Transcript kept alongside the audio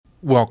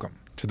Welcome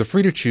to the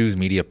Free to Choose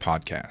Media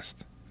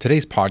Podcast.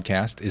 Today's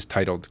podcast is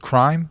titled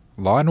Crime,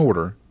 Law and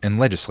Order, and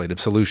Legislative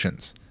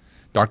Solutions.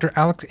 Dr.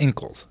 Alex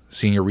Inkells,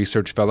 Senior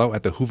Research Fellow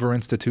at the Hoover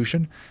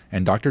Institution,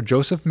 and Dr.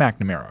 Joseph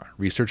McNamara,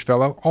 Research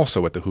Fellow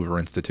also at the Hoover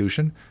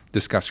Institution,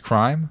 discuss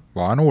crime,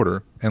 law and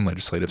order, and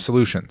legislative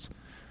solutions.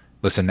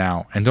 Listen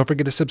now, and don't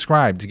forget to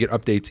subscribe to get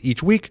updates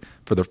each week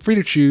for the Free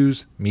to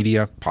Choose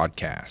Media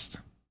Podcast.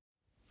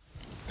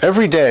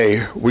 Every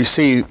day we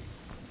see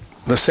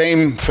the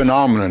same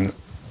phenomenon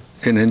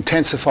in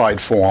intensified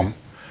form.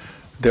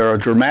 There are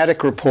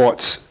dramatic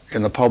reports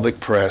in the public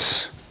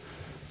press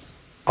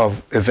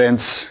of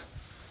events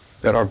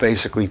that are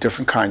basically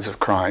different kinds of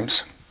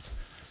crimes.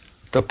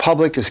 The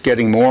public is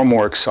getting more and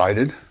more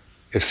excited.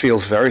 It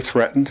feels very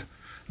threatened,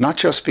 not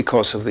just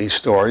because of these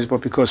stories,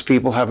 but because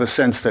people have a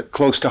sense that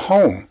close to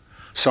home,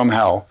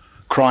 somehow,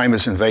 crime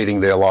is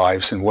invading their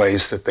lives in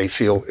ways that they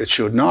feel it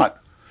should not.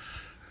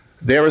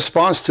 Their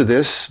response to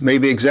this may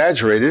be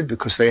exaggerated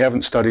because they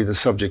haven't studied the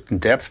subject in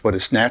depth, but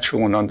it's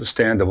natural and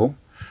understandable.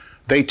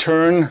 They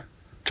turn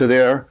to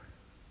their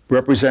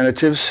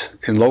representatives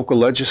in local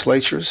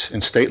legislatures,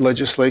 in state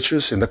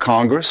legislatures, in the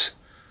Congress,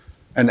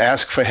 and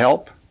ask for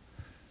help.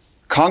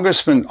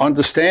 Congressmen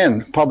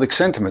understand public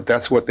sentiment.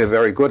 That's what they're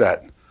very good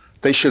at.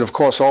 They should, of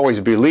course, always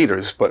be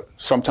leaders, but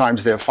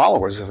sometimes they're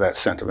followers of that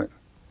sentiment.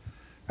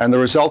 And the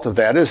result of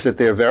that is that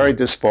they're very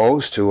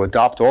disposed to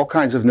adopt all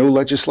kinds of new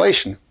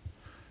legislation,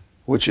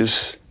 which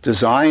is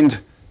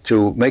designed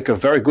to make a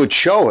very good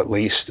show, at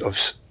least,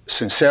 of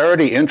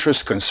sincerity,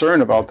 interest,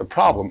 concern about the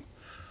problem,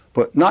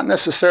 but not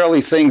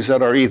necessarily things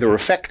that are either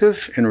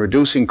effective in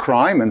reducing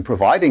crime and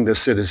providing the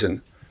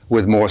citizen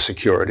with more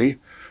security,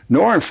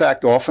 nor, in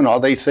fact, often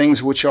are they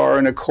things which are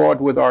in accord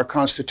with our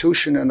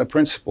Constitution and the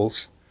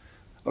principles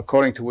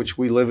according to which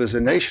we live as a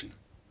nation.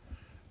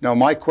 Now,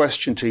 my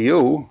question to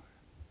you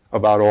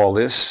about all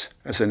this,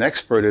 as an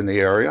expert in the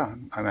area,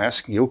 I'm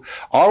asking you,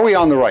 are we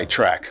on the right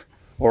track?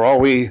 Or are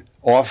we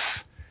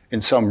off in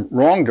some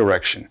wrong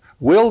direction?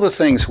 Will the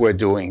things we're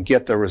doing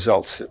get the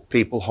results that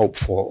people hope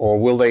for, or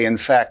will they in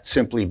fact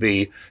simply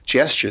be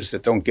gestures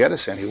that don't get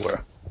us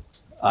anywhere?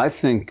 I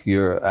think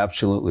you're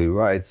absolutely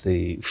right.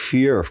 The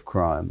fear of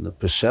crime, the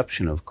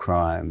perception of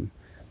crime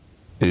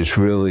is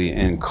really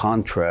in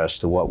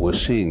contrast to what we're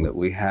seeing, that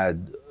we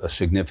had a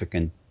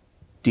significant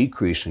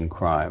decrease in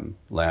crime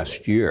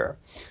last year.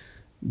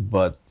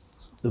 But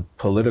the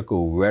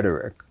political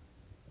rhetoric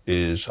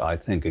is, I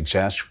think,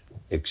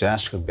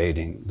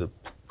 exacerbating the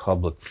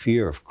public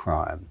fear of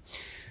crime.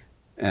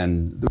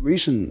 And the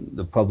reason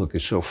the public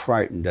is so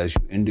frightened, as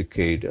you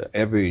indicate,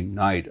 every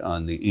night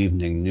on the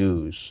evening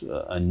news,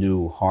 a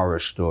new horror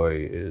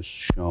story is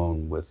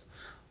shown with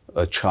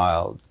a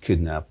child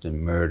kidnapped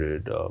and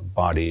murdered,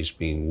 bodies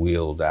being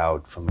wheeled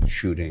out from a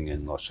shooting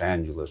in Los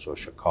Angeles or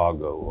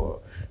Chicago or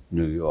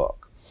New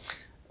York.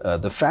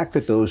 The fact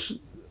that those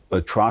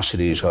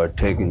atrocities are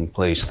taking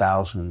place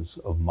thousands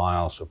of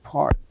miles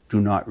apart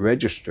do not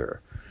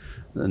register.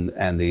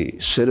 And the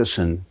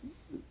citizen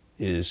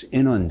is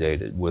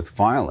inundated with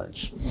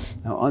violence.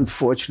 Now,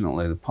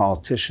 unfortunately, the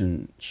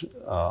politicians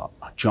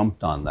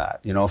jumped on that.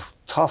 You know, if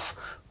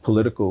tough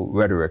political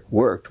rhetoric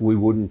worked, we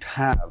wouldn't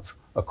have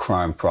a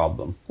crime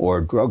problem or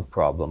a drug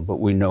problem, but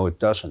we know it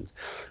doesn't.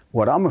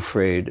 What I'm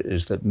afraid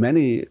is that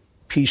many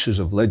pieces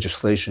of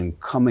legislation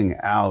coming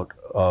out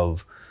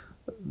of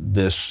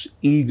this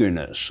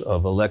eagerness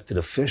of elected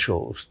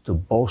officials to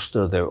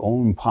bolster their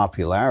own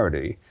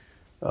popularity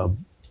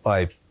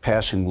by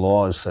passing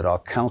laws that are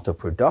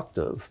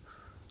counterproductive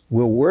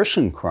will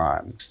worsen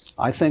crime.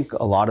 I think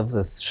a lot of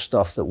the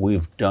stuff that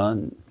we've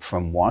done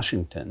from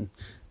Washington,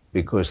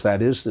 because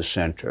that is the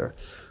center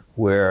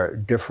where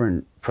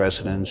different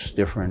presidents,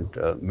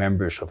 different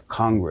members of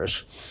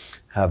Congress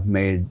have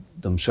made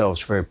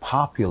themselves very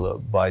popular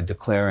by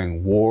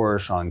declaring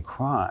wars on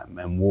crime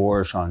and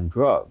wars on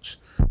drugs.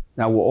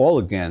 Now, we're all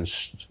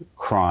against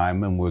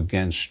crime and we're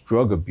against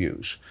drug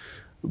abuse,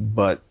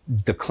 but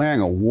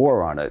declaring a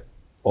war on it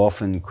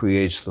often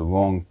creates the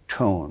wrong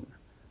tone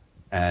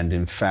and,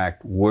 in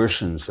fact,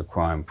 worsens the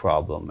crime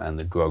problem and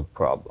the drug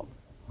problem.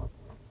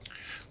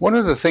 One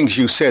of the things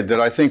you said that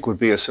I think would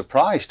be a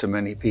surprise to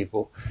many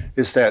people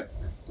is that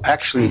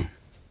actually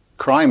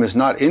crime is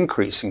not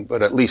increasing,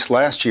 but at least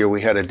last year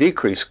we had a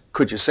decrease.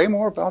 Could you say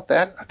more about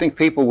that? I think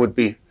people would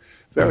be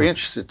very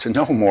interested to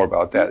know more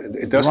about that.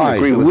 It doesn't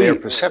agree with their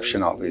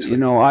perception, obviously. You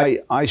know,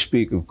 I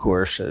speak, of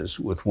course,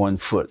 as with one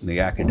foot in the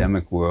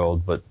academic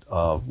world, but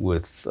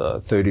with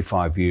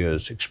 35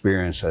 years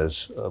experience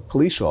as a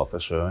police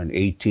officer, and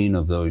 18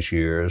 of those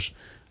years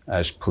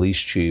as police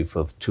chief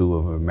of two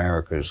of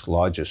America's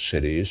largest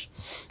cities.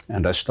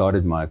 And I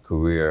started my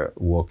career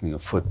walking a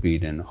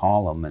footbeat in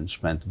Harlem and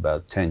spent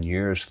about 10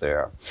 years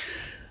there.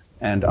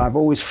 And I've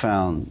always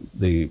found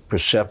the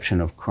perception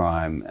of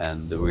crime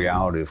and the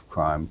reality of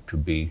crime to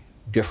be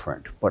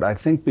different. But I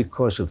think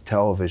because of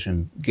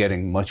television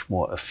getting much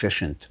more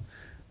efficient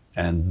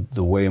and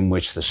the way in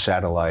which the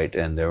satellite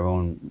and their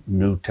own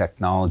new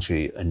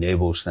technology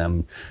enables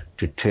them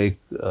to take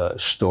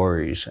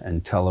stories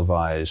and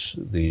televise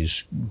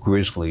these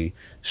grisly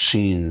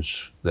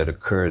scenes that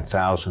occurred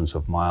thousands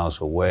of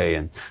miles away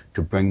and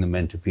to bring them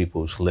into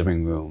people's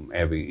living room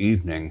every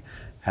evening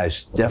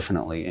has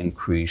definitely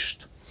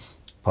increased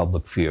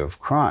public fear of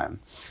crime.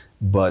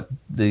 But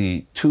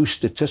the two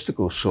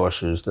statistical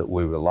sources that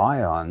we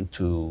rely on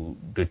to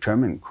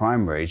determine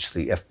crime rates,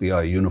 the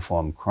FBI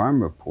Uniform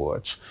Crime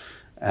Reports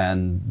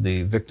and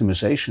the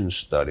victimization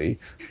study,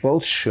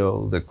 both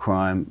show that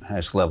crime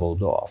has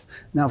leveled off.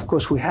 Now, of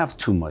course, we have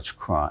too much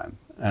crime,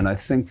 and I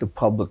think the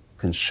public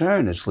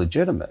concern is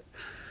legitimate.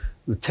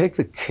 We take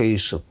the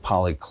case of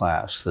Polly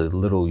Klaas, the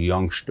little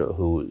youngster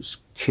who was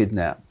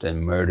kidnapped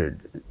and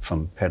murdered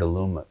from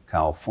Petaluma,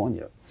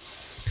 California.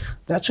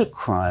 That's a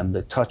crime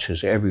that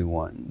touches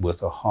everyone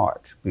with a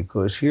heart,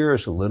 because here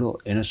is a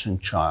little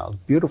innocent child,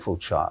 beautiful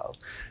child,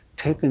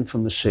 taken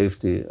from the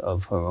safety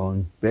of her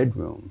own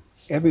bedroom.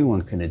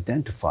 Everyone can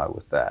identify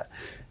with that.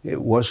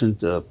 It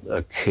wasn't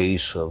a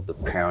case of the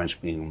parents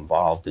being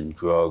involved in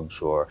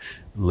drugs or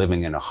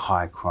living in a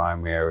high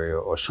crime area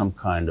or some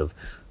kind of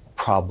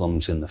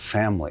problems in the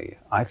family.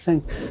 I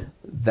think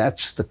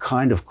that's the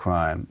kind of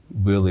crime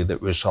really that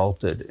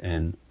resulted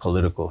in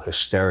political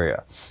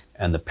hysteria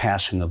and the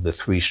passing of the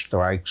 3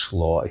 strikes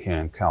law here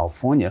in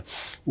California,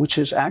 which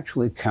is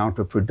actually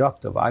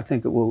counterproductive. I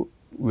think it will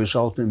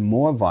result in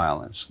more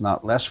violence,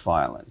 not less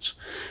violence.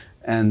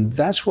 And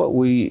that's what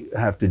we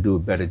have to do a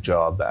better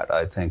job at,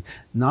 I think,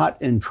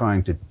 not in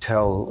trying to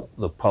tell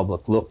the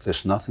public, look,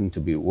 there's nothing to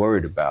be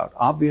worried about.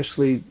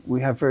 Obviously,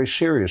 we have very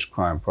serious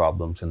crime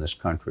problems in this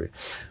country,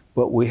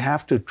 but we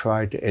have to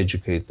try to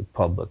educate the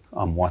public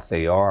on what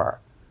they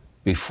are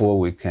before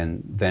we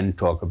can then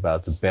talk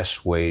about the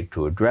best way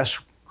to address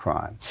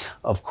crime.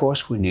 Of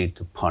course, we need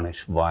to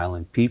punish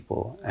violent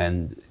people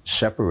and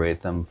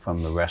separate them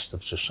from the rest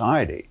of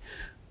society.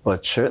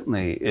 But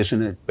certainly,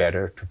 isn't it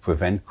better to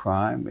prevent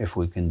crime if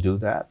we can do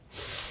that?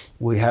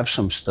 We have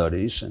some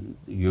studies, and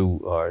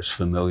you are as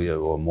familiar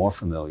or more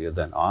familiar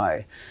than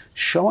I,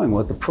 showing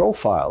what the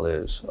profile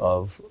is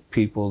of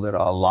people that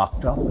are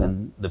locked up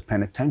in the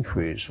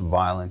penitentiaries,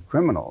 violent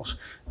criminals.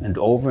 And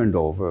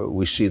over,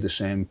 we see the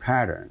same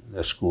pattern.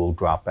 The school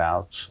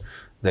dropouts,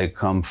 they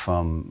come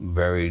from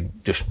very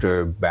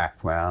disturbed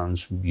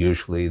backgrounds.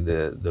 Usually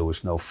there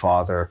was no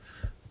father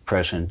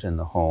present in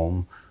the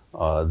home.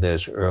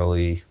 There's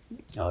early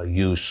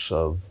use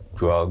of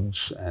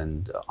drugs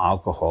and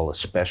alcohol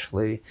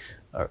especially,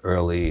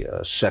 early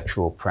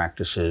sexual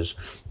practices.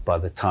 By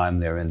the time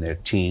they're in their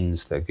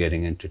teens, they're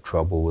getting into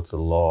trouble with the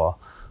law.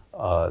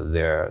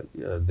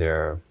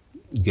 They're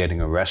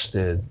getting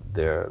arrested,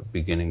 they're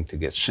beginning to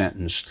get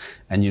sentenced,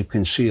 and you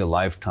can see a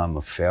lifetime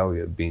of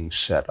failure being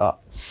set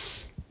up.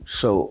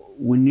 So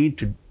we need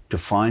to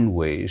find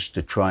ways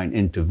to try and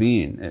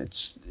intervene.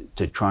 It's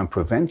to try and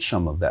prevent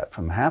some of that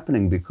from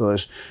happening,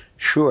 because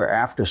sure,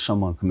 after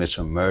someone commits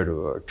a murder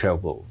or a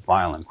terrible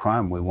violent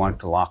crime, we want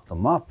to lock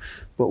them up.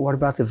 But what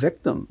about the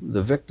victim?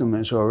 The victim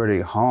is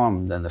already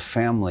harmed, and the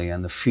family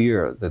and the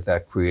fear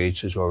that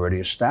creates is already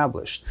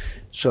established.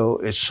 So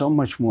it's so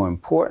much more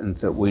important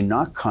that we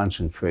not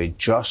concentrate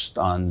just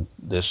on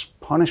this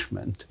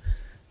punishment,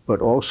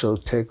 but also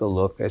take a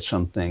look at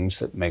some things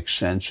that make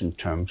sense in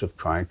terms of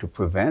trying to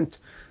prevent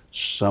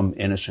some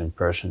innocent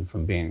person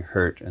from being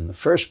hurt in the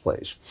first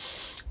place.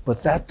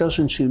 But that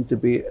doesn't seem to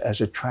be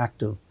as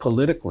attractive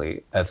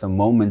politically. At the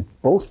moment,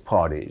 both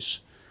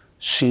parties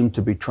seem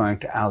to be trying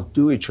to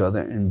outdo each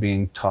other in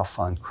being tough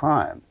on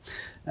crime.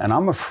 And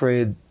I'm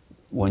afraid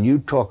when you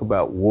talk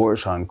about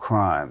wars on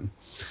crime,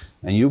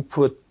 and you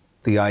put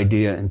the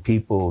idea in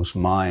people's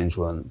minds,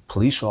 or in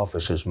police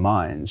officers'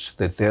 minds,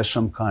 that they're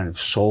some kind of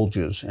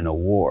soldiers in a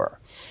war,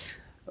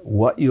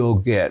 what you'll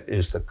get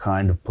is the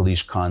kind of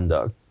police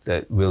conduct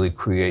that really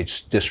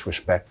creates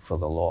disrespect for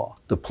the law.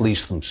 The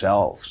police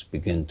themselves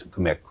begin to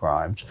commit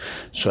crimes,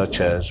 such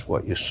as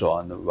what you saw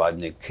in the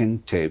Rodney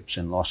King tapes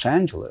in Los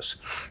Angeles.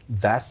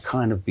 That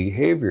kind of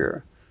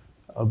behavior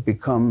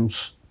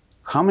becomes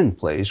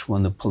commonplace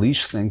when the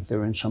police think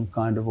they're in some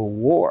kind of a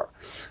war.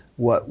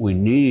 What we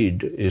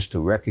need is to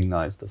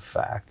recognize the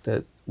fact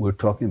that we're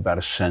talking about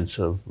a sense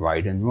of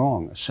right and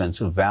wrong, a sense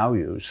of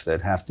values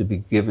that have to be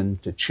given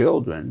to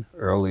children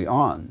early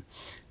on.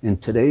 In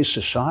today's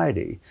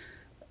society,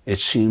 it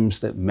seems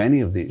that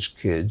many of these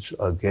kids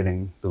are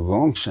getting the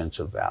wrong sense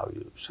of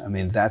values. I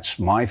mean, that's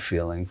my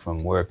feeling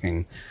from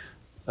working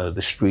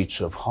the streets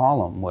of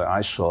Harlem, where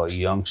I saw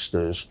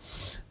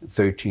youngsters,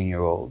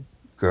 13-year-old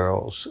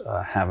girls,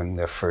 having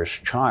their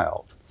first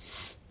child.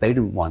 They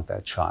didn't want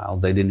that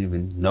child. They didn't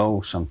even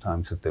know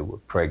sometimes that they were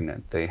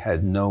pregnant. They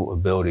had no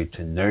ability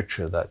to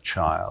nurture that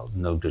child,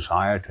 no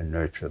desire to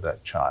nurture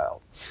that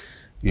child.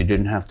 You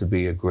didn't have to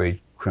be a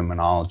great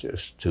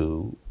criminologist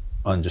to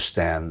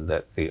understand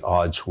that the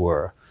odds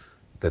were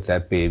that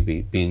that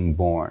baby being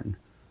born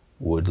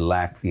would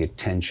lack the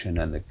attention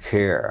and the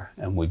care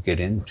and would get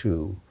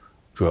into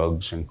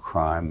drugs and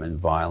crime and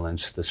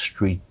violence, the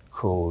street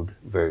code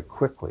very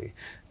quickly.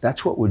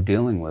 That's what we're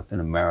dealing with in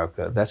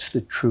America. That's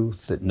the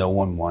truth that no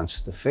one wants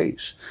to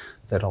face,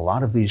 that a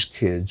lot of these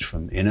kids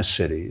from inner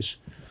cities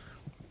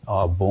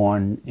are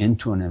born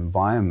into an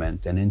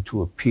environment and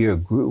into a peer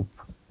group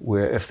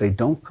where if they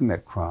don't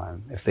commit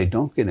crime, if they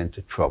don't get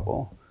into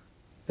trouble,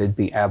 they'd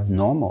be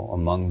abnormal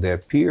among their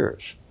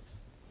peers.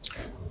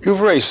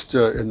 You've raised,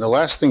 in the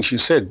last things you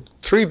said,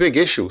 three big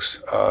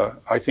issues.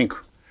 I think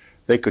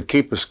they could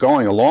keep us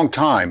going a long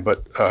time,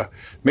 but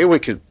maybe we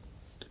could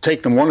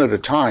take them one at a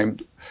time.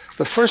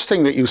 The first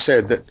thing that you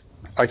said that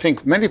I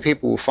think many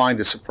people will find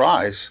a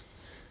surprise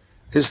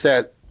is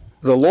that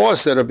the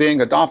laws that are being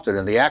adopted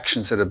and the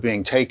actions that are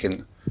being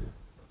taken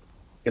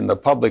in the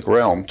public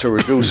realm to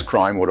reduce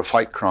crime or to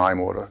fight crime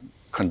or to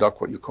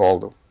conduct what you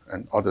call,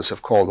 and others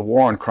have called, the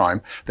war on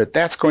crime,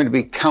 that's going to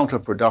be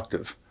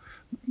counterproductive.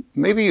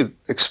 Maybe you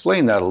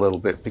explain that a little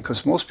bit,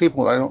 because most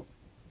people,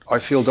 I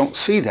feel, don't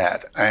see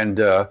that, and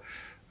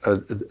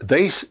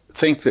they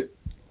think that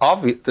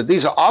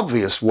these are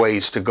obvious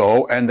ways to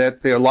go and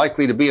that they're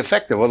likely to be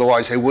effective.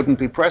 Otherwise, they wouldn't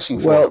be pressing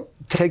for them. Well,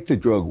 take the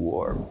drug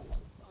war.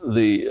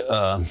 The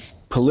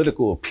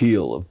political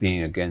appeal of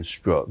being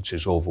against drugs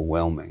is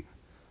overwhelming,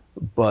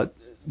 but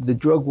the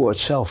drug war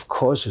itself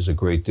causes a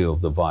great deal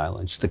of the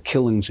violence. The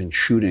killings and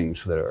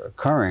shootings that are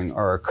occurring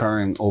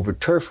over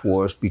turf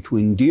wars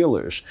between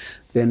dealers.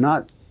 They're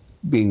not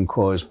being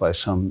caused by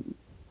some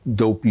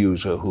dope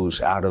user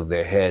who's out of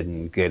their head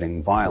and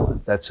getting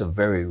violent. That's a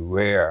very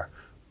rare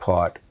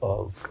part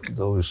of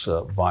those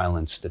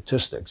violent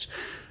statistics.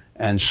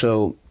 And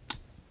so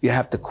you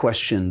have to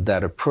question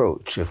that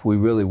approach. If we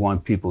really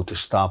want people to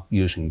stop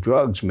using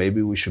drugs,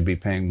 maybe we should be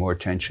paying more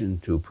attention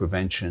to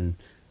prevention,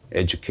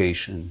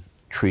 education,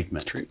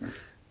 treatment.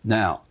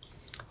 Now,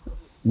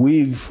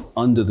 we've,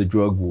 under the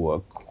drug war,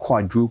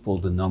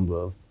 quadrupled the number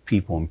of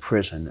people in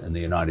prison in the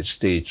United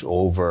States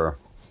over,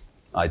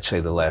 I'd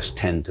say, the last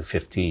 10 to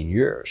 15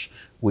 years.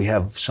 We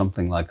have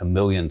something like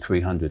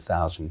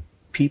 1,300,000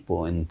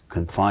 people in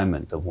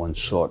confinement of one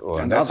sort or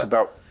another. And that's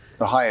about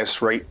the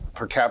highest rate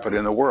per capita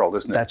in the world,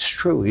 isn't it? That's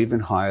true,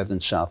 even higher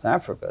than South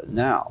Africa.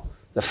 Now,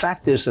 the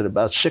fact is that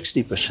about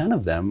 60%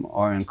 of them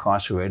are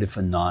incarcerated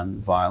for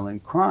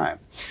non-violent crime.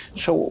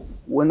 So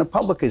when the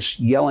public is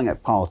yelling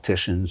at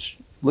politicians,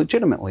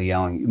 legitimately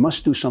yelling, you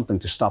must do something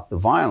to stop the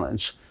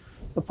violence,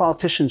 the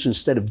politicians,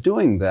 instead of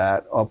doing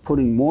that, are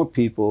putting more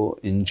people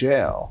in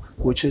jail,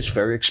 which is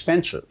very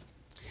expensive.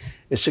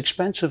 It's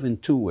expensive in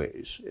two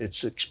ways.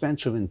 It's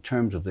expensive in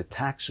terms of the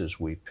taxes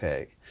we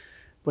pay,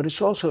 but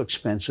it's also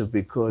expensive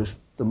because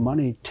the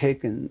money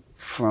taken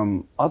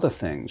from other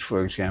things,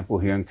 for example,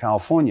 here in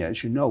California,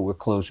 as you know, we're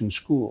closing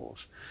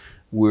schools.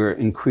 We're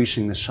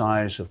increasing the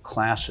size of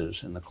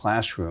classes in the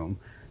classroom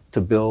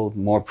to build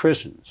more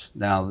prisons.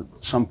 Now,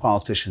 some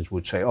politicians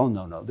would say, oh,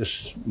 no,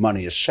 this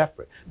money is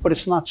separate. But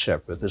it's not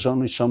separate. There's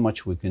only so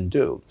much we can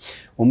do.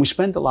 When we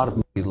spend a lot of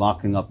money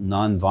locking up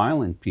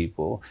nonviolent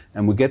people,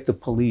 and we get the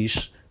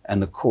police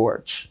and the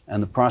courts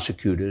and the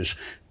prosecutors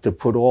to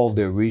put all of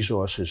their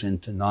resources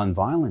into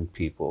nonviolent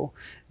people,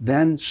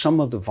 then some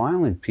of the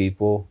violent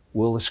people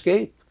will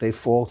escape. They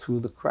fall through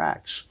the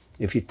cracks.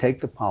 If you take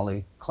the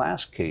Polly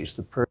Klaas case,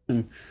 the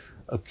person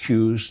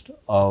accused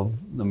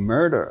of the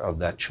murder of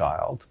that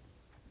child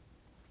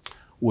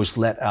was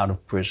let out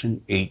of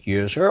prison 8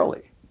 years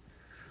early.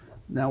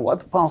 Now, what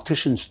the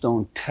politicians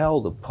don't tell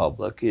the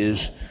public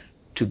is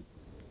to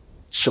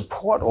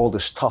support all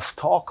this tough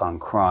talk on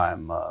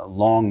crime,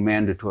 long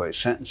mandatory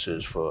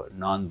sentences for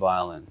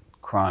nonviolent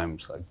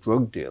crimes like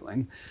drug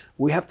dealing.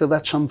 We have to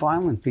let some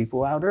violent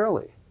people out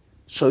early.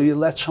 So you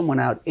let someone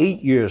out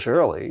 8 years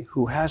early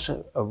who has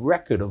a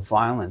record of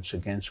violence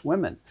against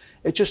women.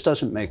 It just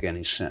doesn't make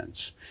any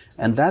sense.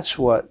 And that's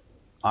what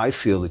I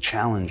feel the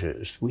challenge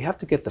is. We have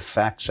to get the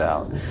facts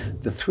out.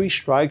 The three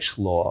strikes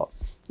law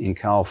in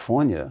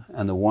California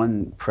and the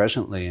one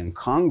presently in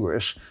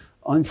Congress,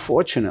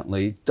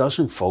 unfortunately,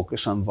 doesn't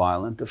focus on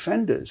violent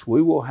offenders.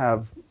 We will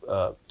have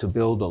to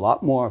build a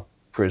lot more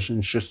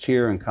prisons. Just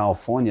here in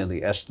California,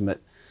 the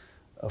estimate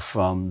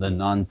from the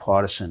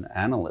nonpartisan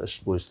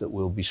analyst was that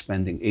we'll be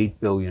spending $8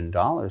 billion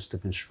to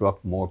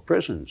construct more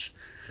prisons.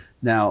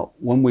 Now,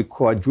 when we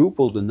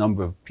quadrupled the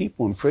number of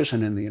people in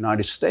prison in the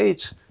United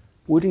States,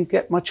 we didn't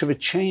get much of a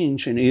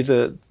change in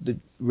either the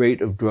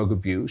rate of drug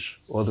abuse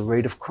or the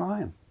rate of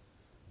crime.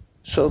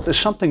 So there's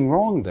something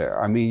wrong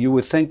there. I mean, you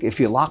would think if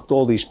you locked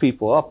all these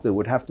people up, there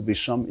would have to be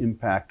some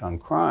impact on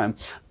crime.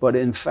 But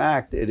in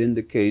fact, it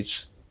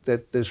indicates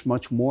that there's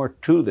much more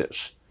to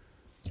this.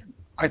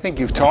 I think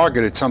you've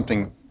targeted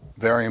something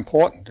very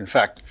important. In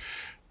fact,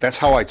 that's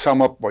how I'd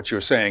sum up what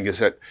you're saying, is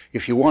that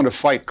if you want to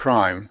fight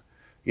crime,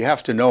 you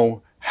have to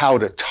know how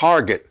to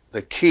target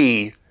the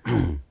key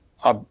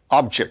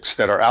objects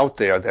that are out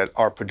there that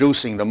are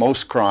producing the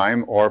most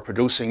crime or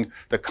producing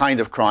the kind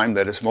of crime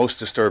that is most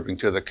disturbing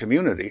to the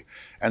community.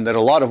 And that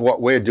a lot of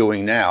what we're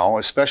doing now,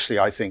 especially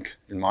I think,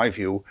 in my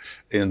view,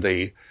 in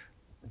the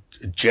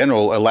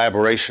general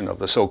elaboration of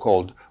the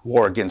so-called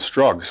war against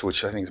drugs,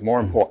 which I think is more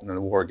important than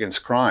the war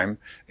against crime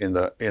in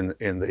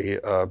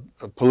the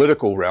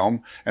political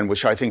realm, and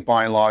which I think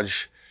by and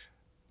large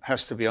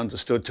has to be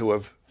understood to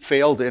have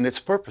failed in its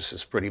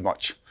purposes pretty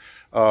much.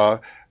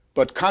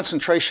 But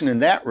concentration in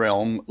that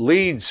realm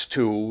leads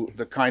to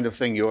the kind of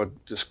thing you're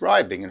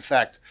describing. In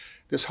fact,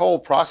 this whole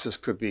process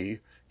could be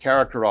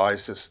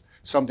characterized as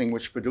something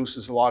which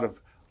produces a lot of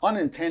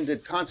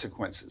unintended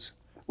consequences.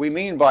 We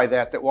mean by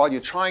that while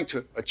you're trying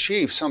to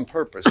achieve some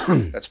purpose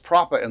that's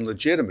proper and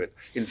legitimate,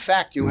 in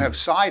fact, you have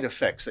side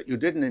effects that you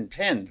didn't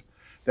intend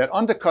that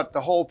undercut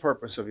the whole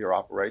purpose of your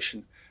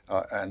operation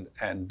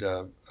and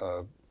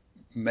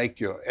make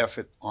your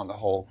effort on the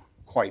whole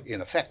quite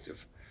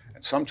ineffective.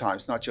 And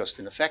sometimes not just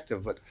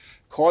ineffective, but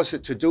cause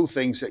it to do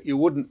things that you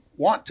wouldn't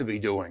want to be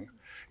doing.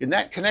 In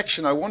that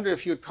connection, I wonder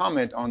if you'd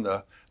comment on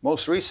the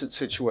most recent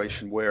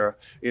situation where,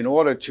 in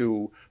order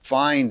to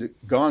find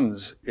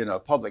guns in a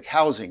public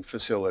housing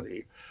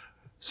facility,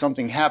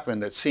 something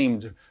happened that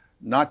seemed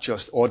not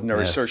just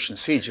ordinary search and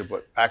seizure,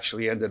 but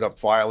actually ended up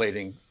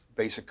violating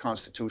basic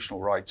constitutional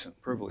rights and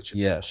privileges.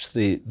 Yes,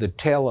 the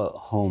Taylor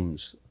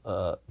Homes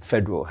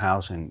federal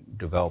housing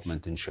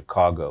development in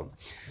Chicago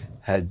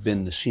had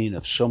been the scene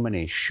of so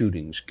many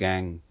shootings,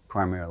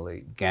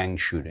 primarily gang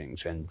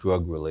shootings and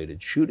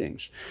drug-related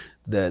shootings,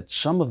 that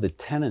some of the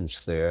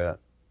tenants there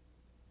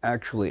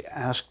actually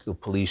asked the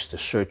police to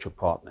search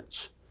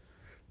apartments.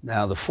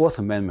 Now, the Fourth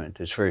Amendment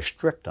is very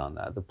strict on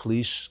that. The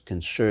police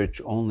can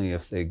search only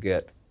if they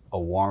get a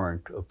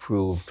warrant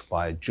approved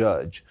by a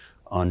judge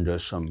under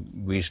some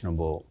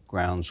reasonable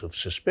grounds of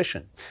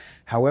suspicion.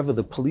 However,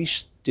 the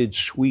police did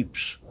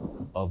sweeps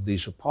of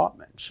these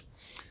apartments.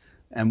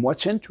 And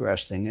what's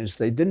interesting is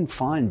they didn't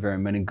find very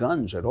many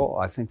guns at all.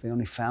 I think they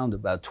only found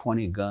about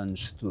 20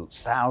 guns to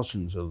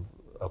thousands of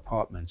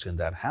apartments in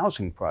that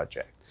housing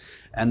project.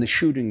 And the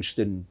shootings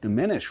didn't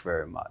diminish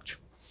very much.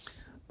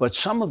 But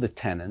some of the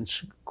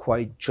tenants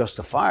quite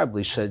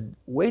justifiably said,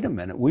 wait a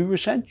minute, we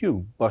resent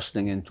you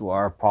busting into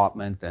our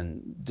apartment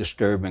and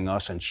disturbing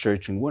us and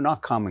searching. We're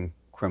not common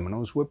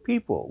criminals, we're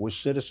people, we're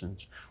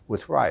citizens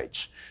with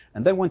rights.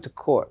 And they went to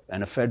court,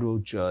 and a federal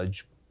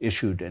judge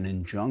issued an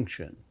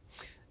injunction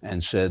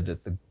and said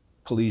that the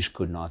police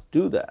could not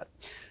do that.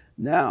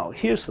 Now,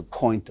 here's the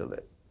point of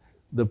it.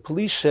 The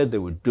police said they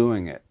were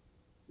doing it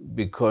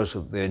because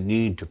of their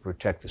need to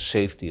protect the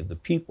safety of the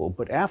people,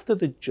 but after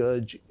the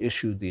judge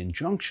issued the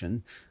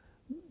injunction,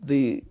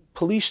 the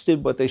police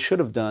did what they should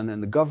have done,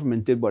 and the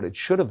government did what it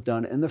should have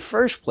done in the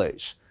first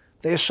place.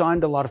 They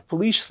assigned a lot of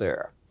police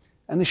there,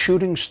 and the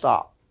shooting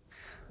stopped.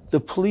 The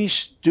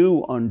police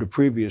do, under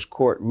previous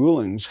court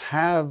rulings,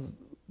 have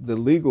the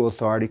legal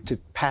authority to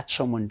pat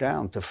someone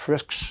down, to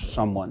frisk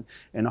someone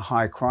in a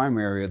high crime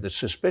area that's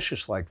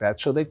suspicious like that,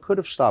 so they could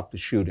have stopped the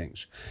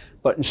shootings.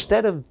 But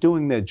instead of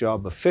doing their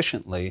job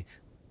efficiently,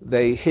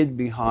 they hid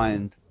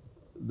behind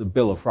the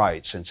Bill of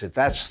Rights and said,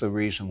 that's the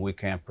reason we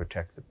can't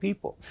protect the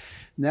people.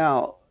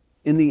 Now,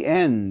 in the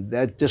end,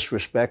 that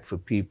disrespect for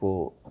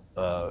people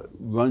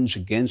runs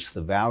against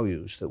the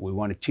values that we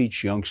want to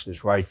teach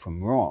youngsters right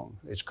from wrong.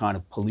 It's kind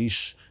of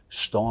police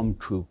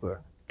stormtrooper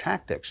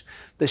tactics.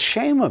 The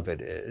shame of it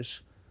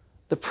is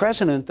the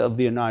President of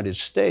the United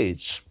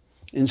States,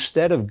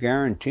 instead of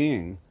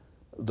guaranteeing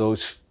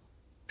those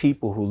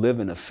people who live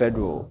in a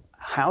federal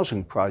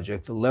housing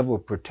project the level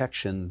of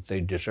protection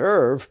they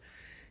deserve,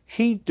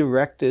 he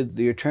directed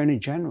the Attorney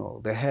General,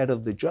 the head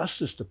of the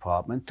Justice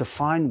Department, to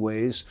find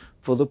ways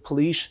for the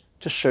police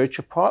to search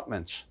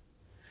apartments.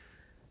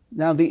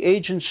 Now, the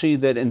agency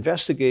that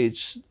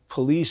investigates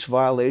police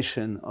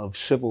violation of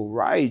civil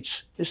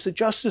rights is the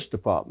Justice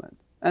Department.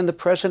 And the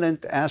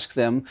president asked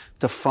them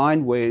to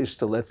find ways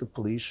to let the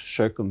police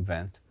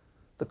circumvent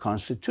the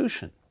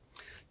Constitution.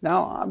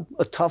 Now, I'm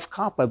a tough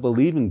cop. I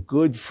believe in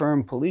good,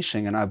 firm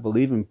policing, and I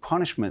believe in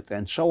punishment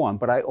and so on.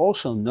 But I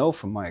also know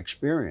from my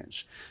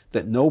experience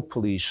that no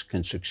police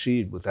can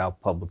succeed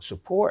without public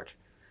support.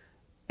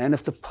 And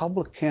if the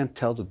public can't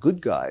tell the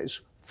good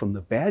guys from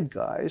the bad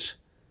guys,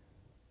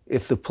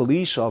 if the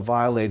police are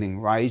violating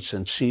rights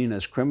and seen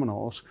as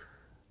criminals,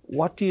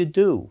 what do you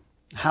do?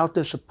 How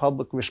does the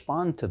public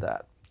respond to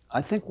that?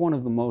 I think one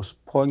of the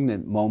most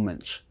poignant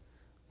moments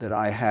that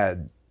I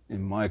had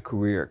in my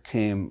career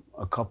came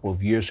a couple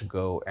of years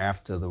ago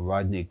after the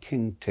Rodney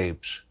King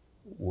tapes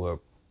were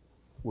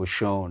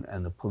shown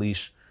and the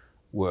police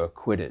were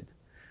acquitted.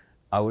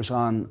 I was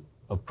on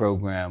a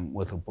program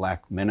with a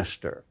black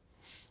minister,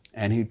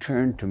 and he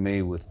turned to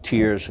me with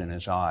tears in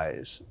his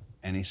eyes,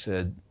 and he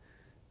said,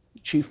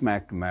 Chief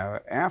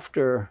McNamara,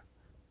 after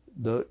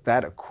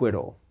that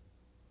acquittal,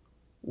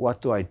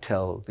 what do I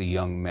tell the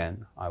young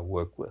men I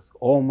work with?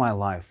 All my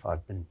life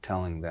I've been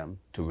telling them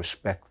to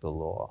respect the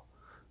law,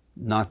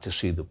 not to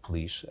see the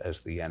police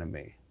as the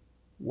enemy.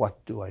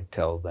 What do I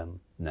tell them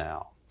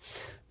now?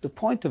 The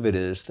point of it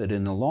is that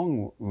in the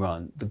long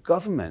run, the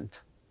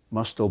government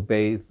must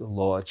obey the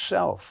law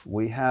itself.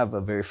 We have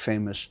a very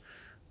famous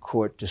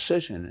court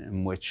decision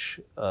in which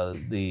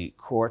the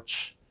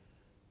courts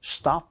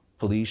stopped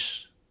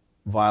police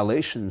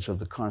violations of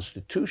the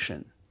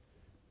Constitution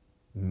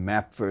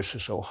Mapp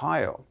versus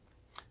Ohio,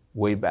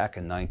 way back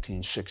in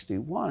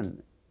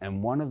 1961,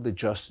 and one of the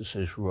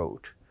justices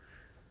wrote,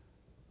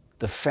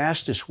 "The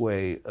fastest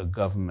way a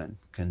government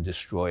can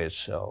destroy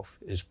itself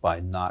is by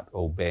not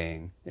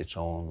obeying its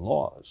own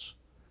laws."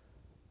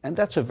 And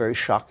that's a very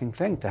shocking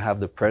thing, to have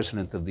the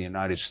President of the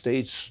United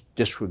States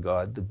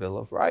disregard the Bill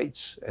of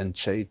Rights and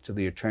say to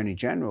the Attorney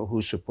General,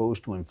 who's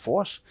supposed to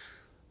enforce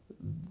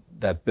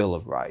that Bill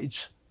of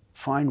Rights,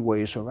 find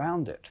ways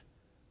around it.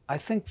 I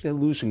think they're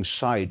losing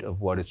sight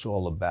of what it's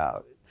all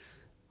about.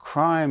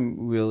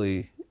 Crime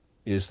really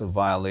is the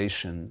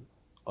violation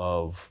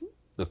of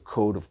the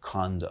code of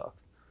conduct,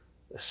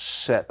 a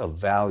set of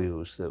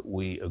values that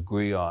we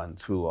agree on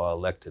through our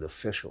elected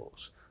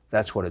officials.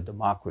 That's what a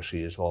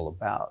democracy is all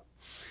about.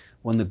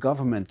 When the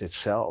government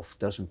itself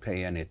doesn't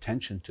pay any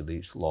attention to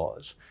these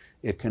laws,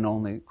 it can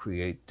only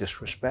create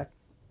disrespect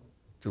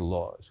to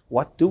laws.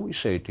 What do we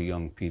say to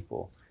young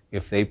people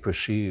if they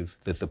perceive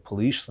that the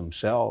police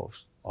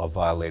themselves are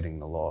violating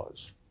the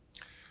laws?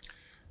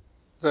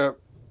 The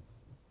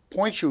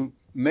point you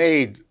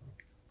made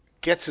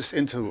gets us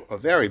into a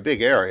very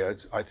big area.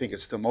 I think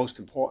it's the most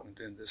important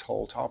in this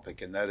whole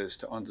topic, and that is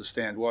to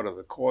understand what are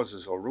the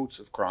causes or roots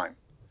of crime.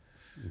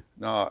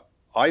 Now,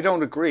 I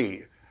don't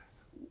agree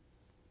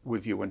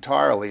with you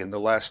entirely in the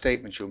last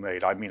statement you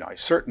made. I mean, I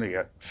certainly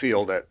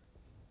feel that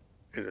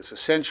it is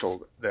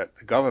essential that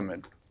the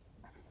government,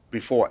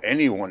 before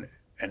anyone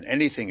and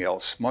anything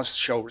else, must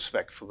show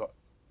respect for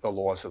the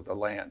laws of the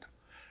land,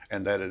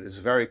 and that it is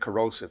very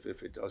corrosive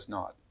if it does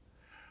not.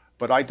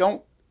 But I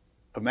don't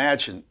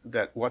imagine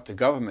that what the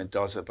government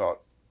does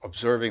about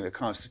observing the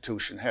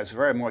Constitution has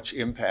very much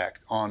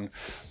impact on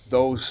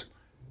those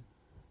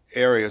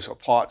areas or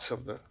parts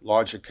of the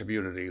larger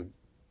community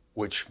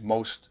which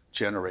most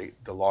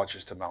generate the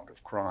largest amount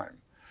of crime.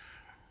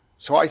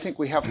 So I think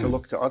we have to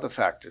look to other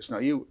factors. Now,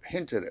 you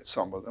hinted at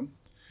some of them.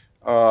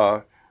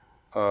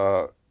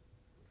 The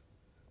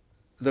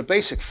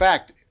basic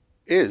fact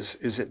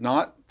is it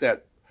not,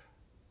 that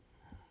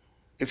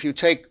if you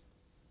take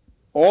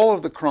all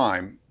of the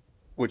crime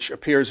which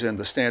appears in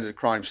the standard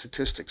crime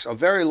statistics, a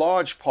very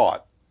large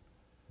part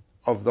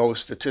of those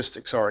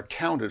statistics are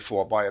accounted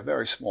for by a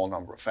very small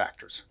number of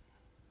factors.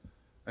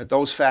 And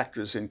those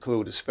factors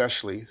include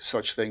especially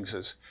such things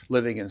as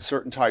living in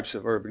certain types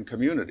of urban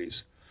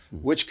communities,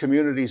 which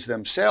communities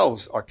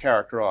themselves are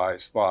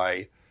characterized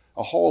by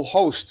a whole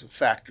host of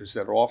factors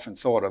that are often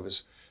thought of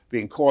as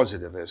being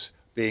causative, as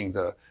being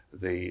the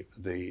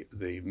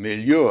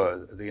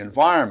milieu, the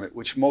environment,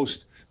 which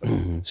most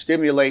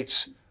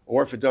stimulates,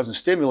 or if it doesn't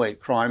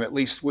stimulate crime, at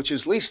least which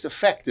is least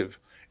effective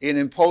in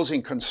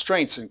imposing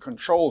constraints and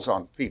controls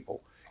on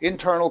people,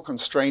 internal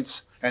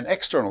constraints and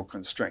external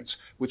constraints,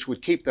 which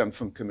would keep them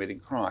from committing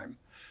crime.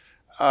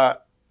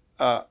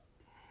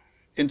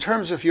 In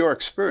terms of your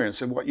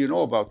experience and what you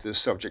know about this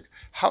subject,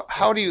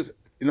 how do you,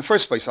 in the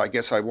first place, I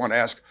guess I want to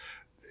ask,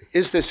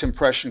 is this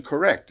impression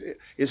correct?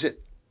 Is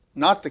it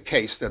not the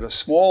case that a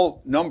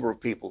small number of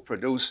people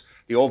produce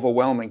the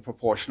overwhelming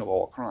proportion of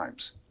all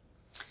crimes?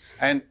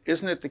 And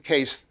isn't it the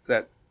case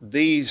that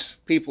these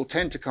people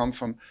tend to come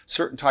from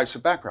certain types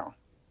of background?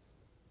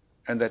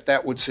 And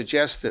that would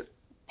suggest that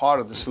part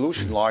of the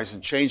solution lies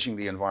in changing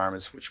the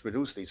environments which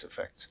produce these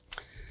effects.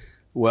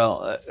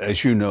 Well,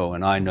 as you know,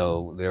 and I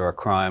know, there are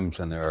crimes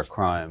and there are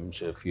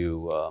crimes. If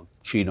you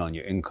cheat on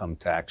your income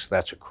tax,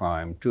 that's a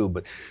crime too.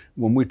 But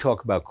when we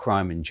talk about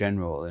crime in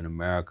general in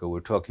America, we're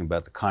talking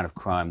about the kind of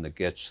crime that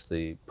gets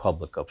the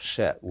public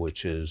upset,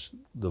 which is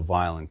the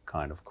violent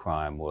kind of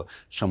crime, or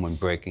someone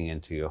breaking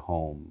into your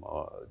home,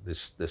 or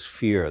this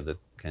fear that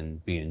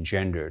can be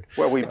engendered.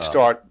 Well, we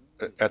start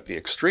at the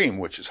extreme,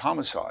 which is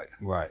homicide.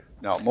 Right.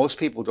 Now, most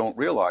people don't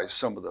realize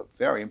some of the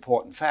very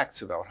important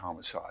facts about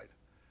homicide,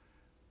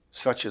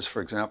 such as,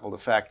 for example, the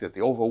fact that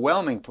the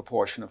overwhelming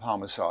proportion of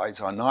homicides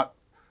are not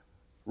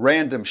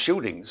random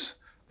shootings.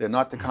 They're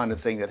not the kind of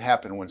thing that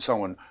happen when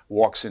someone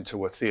walks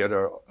into a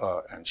theater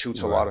and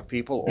shoots a lot of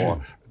people,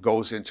 or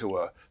goes into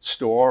a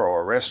store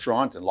or a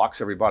restaurant and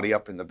locks everybody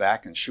up in the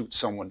back and shoots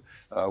someone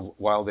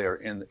while they're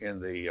in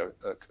the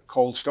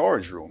cold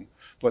storage room.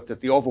 But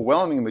that the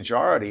overwhelming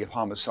majority of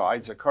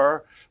homicides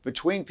occur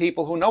between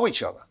people who know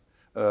each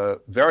other,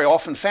 very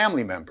often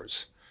family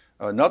members.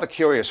 Another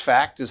curious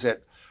fact is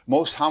that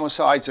most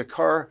homicides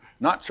occur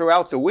not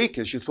throughout the week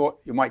as you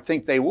might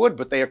think they would,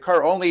 but they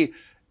occur only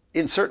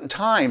in certain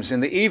times,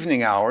 in the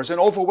evening hours, and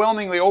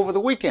overwhelmingly over the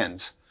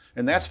weekends.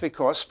 And that's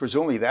because,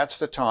 presumably, that's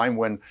the time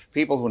when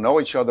people who know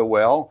each other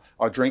well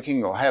are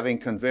drinking or having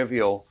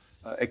convivial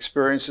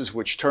experiences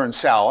which turn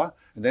sour,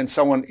 and then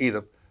someone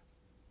either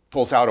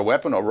pulls out a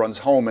weapon or runs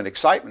home in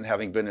excitement,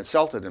 having been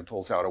insulted, and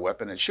pulls out a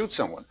weapon and shoots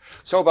someone.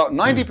 So about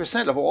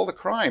 90% of all the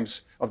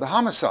crimes, of the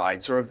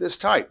homicides, are of this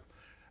type.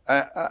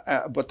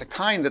 But the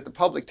kind that the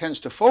public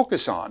tends to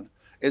focus on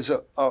is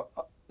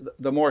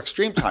the more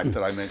extreme type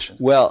that I mentioned.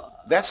 Well,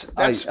 that's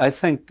I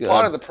think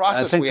part of the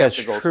process we have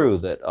to go through.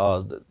 I think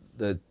that's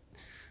true,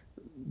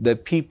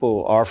 that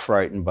people are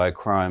frightened by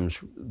crimes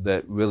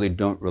that really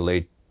don't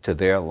relate to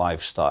their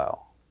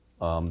lifestyle.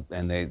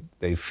 and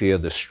they fear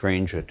the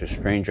stranger to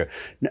stranger.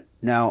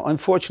 Now,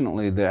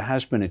 unfortunately, there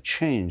has been a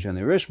change, and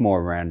there is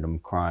more random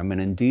crime,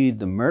 and indeed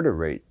the murder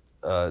rate,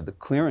 the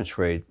clearance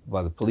rate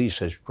by the police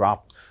has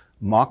dropped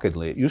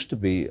markedly. It used to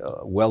be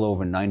well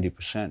over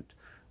 90%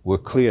 were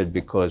cleared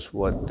because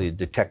what the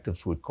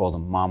detectives would call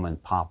them mom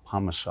and pop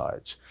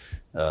homicides.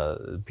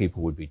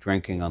 People would be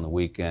drinking on the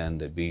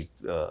weekend. There'd be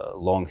a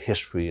long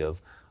history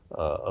of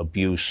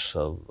abuse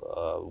of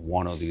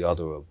one or the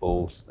other or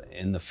both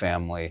in the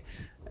family.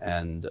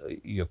 And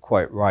you're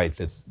quite right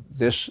that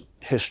this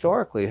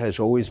historically has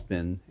always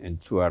been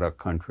throughout our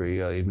country,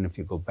 even if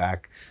you go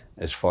back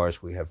as far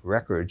as we have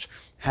records,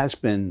 has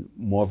been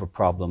more of a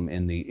problem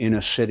in the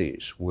inner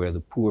cities where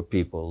the poor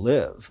people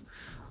live.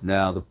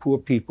 Now, the poor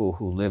people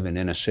who live in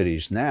inner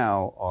cities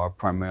now are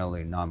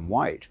primarily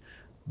non-white,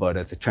 but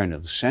at the turn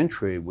of the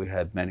century, we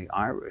had many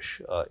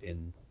Irish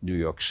in New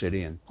York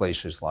City and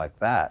places like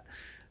that,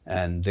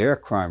 and their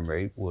crime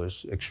rate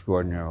was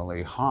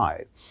extraordinarily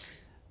high.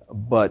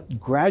 But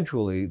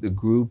gradually, the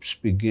groups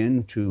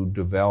begin to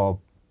develop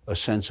a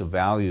sense of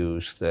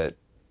values that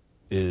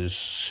is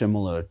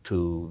similar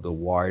to the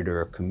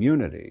wider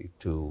community,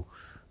 to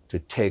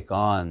take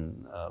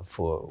on,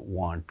 for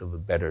want of a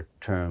better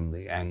term,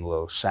 the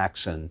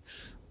Anglo-Saxon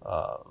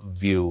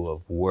view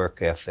of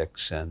work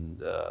ethics and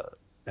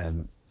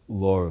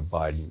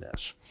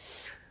law-abidingness.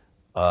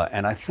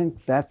 And I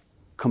think that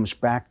comes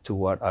back to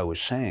what I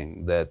was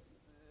saying, that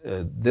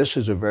this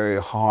is a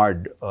very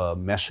hard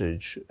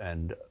message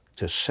and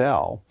to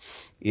sell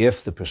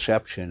if the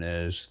perception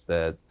is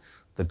that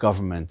the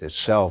government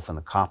itself and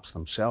the cops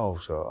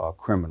themselves are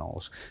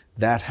criminals.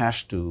 That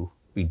has to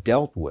be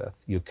dealt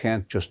with. You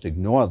can't just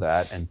ignore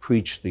that and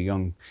preach to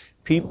young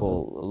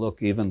people,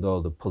 look, even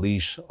though the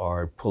police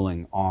are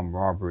pulling armed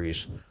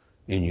robberies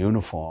in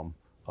uniform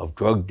of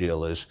drug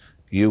dealers,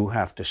 you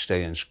have to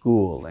stay in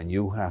school and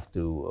you have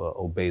to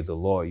obey the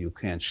law. You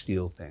can't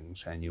steal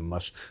things and you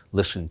must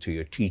listen to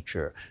your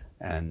teacher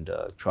and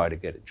try to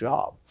get a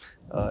job.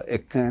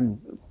 It can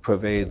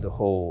pervade the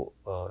whole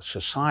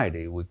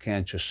society. We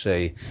can't just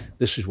say,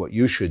 this is what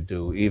you should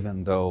do,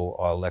 even though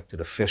our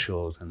elected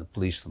officials and the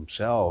police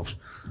themselves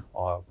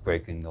are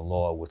breaking the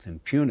law with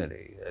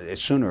impunity.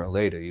 Sooner or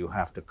later, you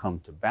have to come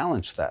to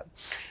balance that.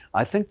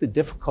 I think the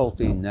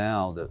difficulty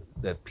now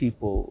that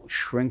people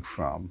shrink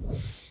from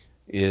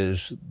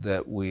is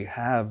that we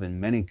have, in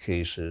many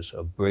cases,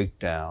 a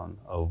breakdown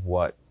of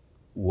what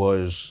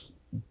was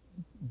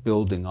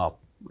building up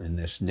in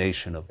this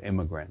nation of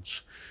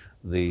immigrants,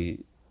 the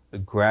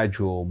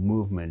gradual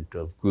movement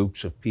of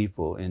groups of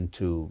people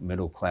into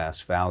middle-class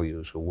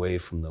values away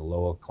from the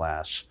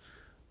lower-class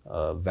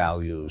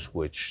values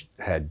which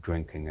had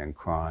drinking and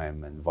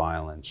crime and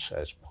violence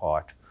as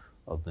part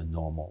of the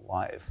normal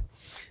life.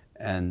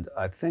 And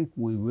I think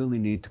we really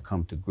need to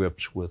come to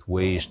grips with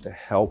ways to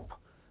help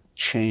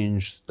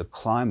change the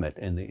climate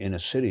in the inner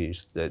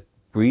cities that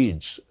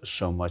breeds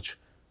so much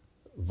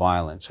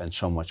violence and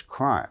so much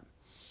crime.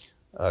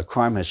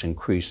 Crime has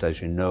increased,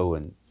 as you know,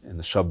 in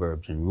the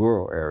suburbs and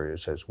rural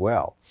areas as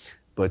well.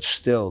 But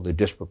still, the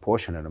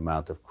disproportionate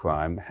amount of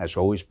crime has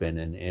always been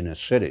in inner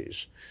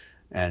cities.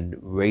 And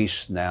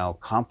race now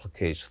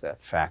complicates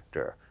that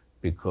factor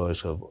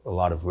because of a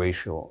lot of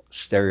racial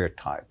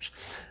stereotypes.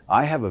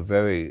 I have a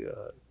very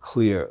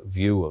clear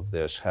view of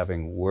this,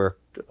 having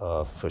worked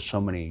for so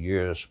many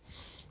years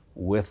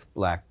with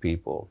Black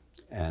people.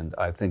 And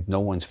I think no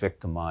one's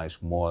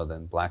victimized more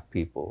than Black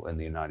people in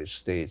the United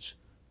States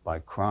by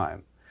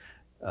crime.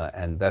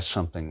 And that's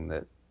something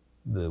that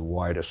the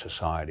wider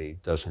society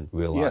doesn't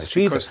realize. Yes,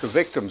 because the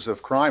victims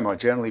of crime are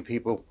generally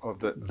people of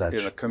the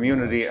in the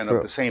community and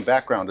of the same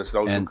background as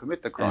those who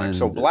commit the crime.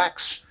 So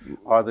blacks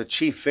are the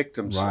chief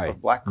victims of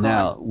Black crime.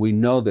 Now, we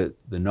know that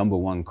the number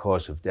one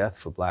cause of death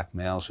for Black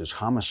males is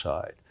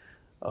homicide.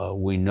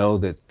 We know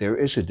that there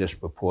is a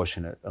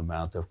disproportionate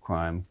amount of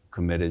crime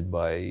committed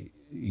by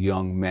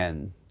young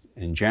men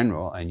in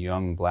general and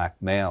young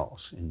Black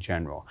males in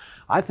general.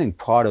 I think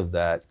part of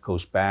that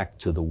goes back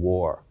to the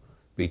war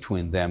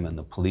between them and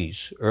the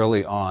police.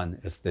 Early on,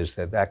 if there's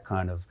that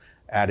kind of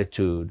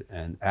attitude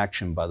and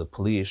action by the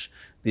police,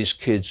 these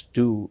kids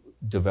do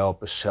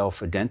develop a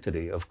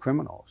self-identity of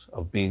criminals,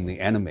 of being the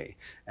enemy,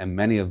 and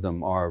many of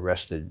them are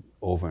arrested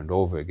over and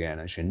over again,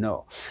 as you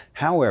know.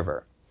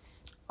 However,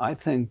 I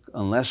think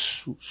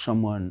unless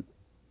someone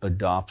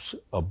adopts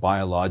a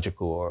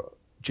biological or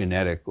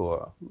genetic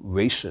or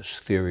racist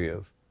theory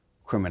of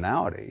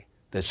criminality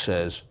that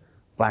says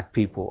Black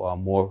people are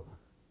more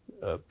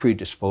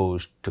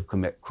predisposed to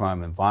commit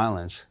crime and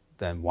violence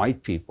than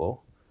white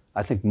people,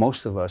 I think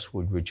most of us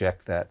would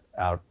reject that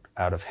out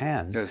of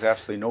hand. There's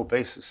absolutely no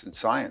basis in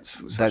science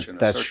for such an assertion.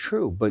 That's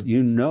true, but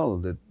you know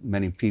that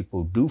many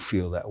people do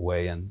feel that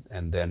way and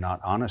they're not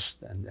honest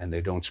and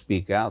they don't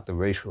speak out. The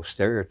racial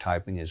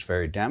stereotyping is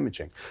very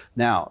damaging.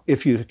 Now,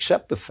 if you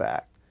accept the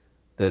fact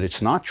that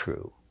it's not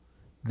true,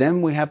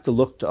 then we have to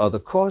look to other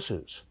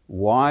causes.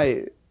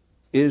 Why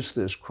is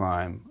this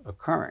crime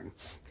occurring?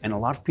 And a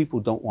lot of people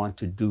don't want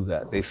to do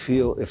that. They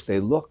feel if they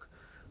look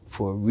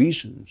for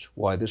reasons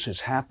why this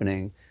is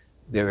happening,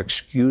 they're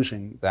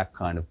excusing that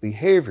kind of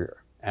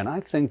behavior. And I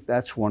think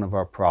that's one of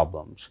our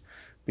problems,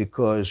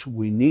 because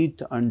we need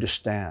to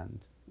understand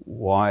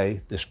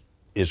why this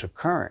is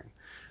occurring.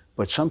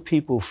 But some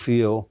people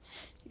feel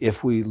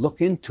if we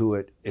look into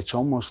it, it's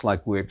almost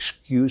like we're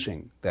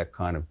excusing that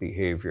kind of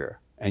behavior.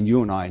 And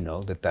you and I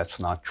know that that's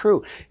not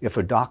true. If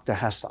a doctor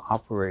has to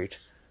operate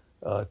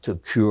to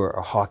cure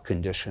a heart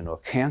condition or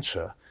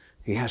cancer,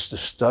 he has to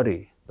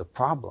study the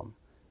problem.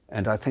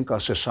 And I think our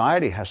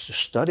society has to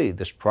study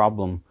this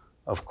problem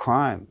of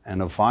crime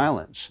and of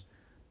violence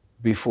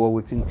before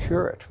we can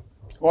cure it.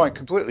 Well, I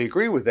completely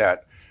agree with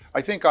that.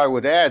 I think I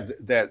would add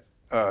that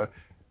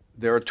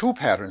there are two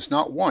patterns,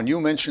 not one.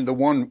 You mentioned the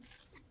one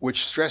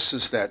which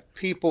stresses that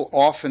people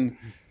often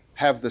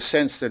have the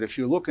sense that if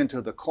you look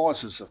into the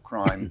causes of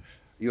crime,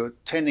 you're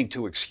tending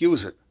to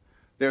excuse it.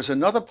 There's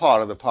another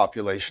part of the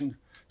population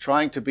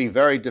trying to be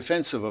very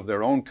defensive of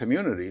their own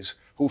communities,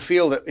 who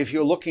feel that if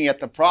you're looking at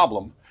the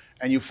problem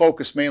and you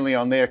focus mainly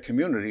on their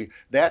community,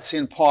 that's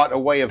in part a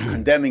way of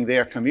condemning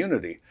their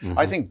community. Mm-hmm.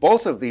 I think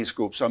both of these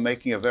groups are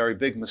making a very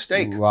big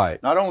mistake,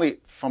 right. Not only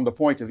from the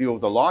point of view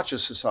of the larger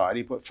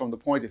society, but from the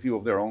point of view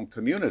of their own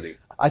community.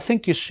 I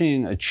think you're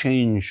seeing a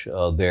change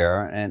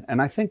there,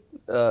 and I think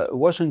it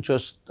wasn't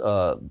just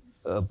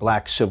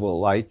black civil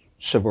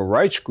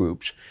rights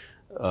groups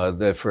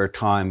that for a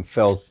time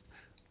felt,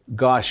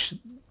 gosh,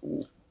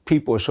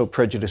 people are so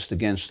prejudiced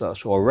against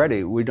us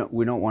already, we don't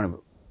want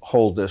to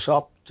hold this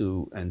up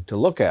to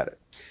look at it.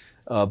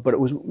 But it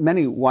was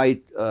many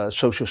white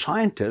social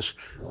scientists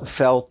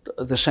felt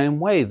the same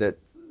way, that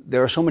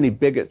there are so many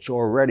bigots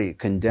already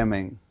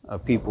condemning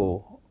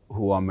people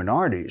who are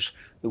minorities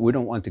that we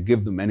don't want to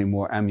give them any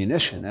more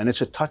ammunition. And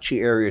it's a touchy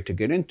area to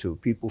get into.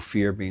 People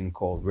fear being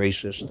called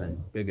racist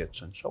and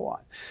bigots and so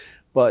on.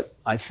 But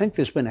I think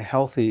there's been a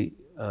healthy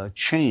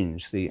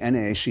change. The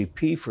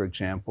NAACP, for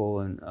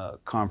example, in a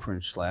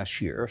conference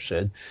last year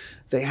said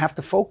they have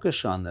to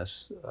focus on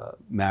this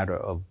matter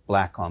of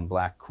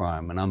black-on-black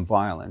crime and on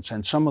violence.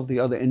 And some of the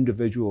other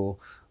individual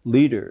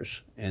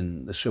leaders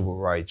in the civil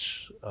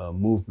rights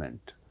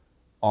movement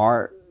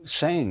are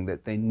saying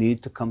that they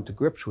need to come to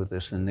grips with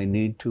this, and they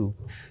need to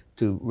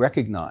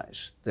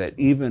recognize that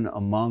even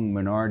among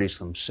minorities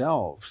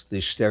themselves,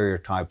 these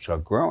stereotypes are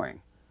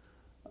growing.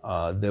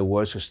 There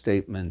was a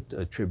statement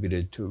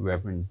attributed to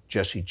Reverend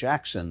Jesse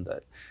Jackson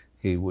that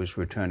he was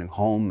returning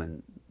home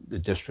in the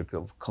District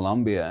of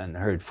Columbia and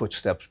heard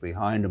footsteps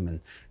behind him and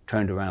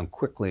turned around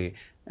quickly,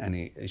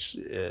 and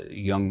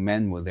young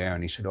men were there,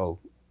 and he said, "Oh,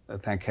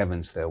 thank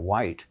heavens they're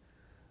white."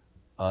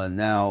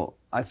 Now,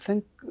 I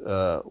think,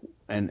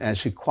 and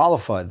as he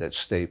qualified that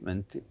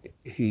statement,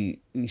 he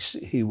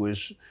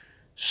was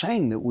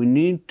saying that we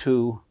need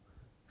to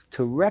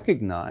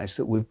recognize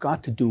that we've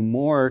got to do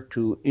more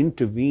to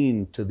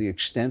intervene to the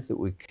extent that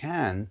we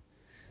can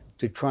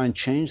to try and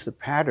change the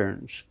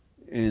patterns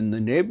in the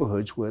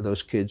neighborhoods where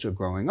those kids are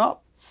growing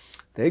up.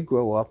 They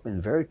grow up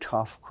in very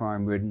tough,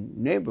 crime-ridden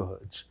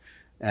neighborhoods.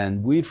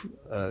 And we've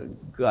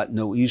got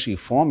no easy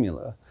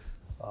formula.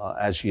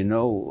 As you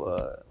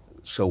know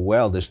so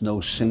well, there's no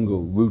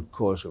single root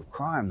cause of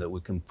crime that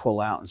we can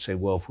pull out and say,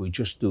 well, if we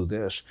just do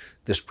this,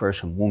 this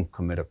person won't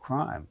commit a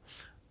crime.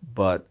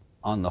 But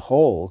on the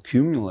whole,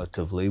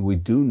 cumulatively, we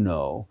do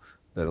know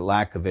that a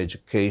lack of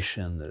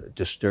education, that a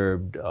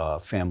disturbed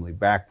family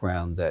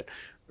background, that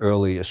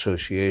early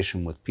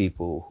association with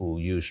people who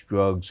use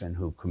drugs and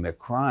who commit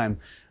crime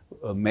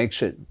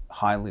makes it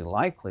highly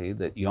likely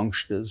that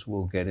youngsters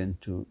will get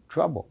into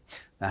trouble.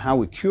 Now, how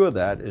we cure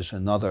that is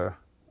another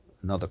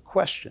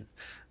question.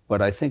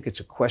 But I think it's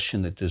a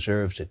question that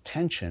deserves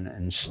attention.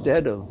 And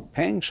instead of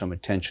paying some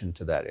attention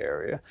to that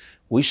area,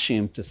 we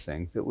seem to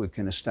think that we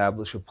can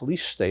establish a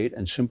police state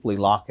and simply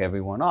lock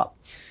everyone up.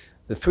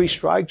 The three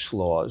strikes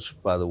laws,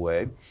 by the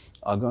way,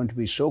 are going to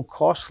be so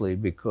costly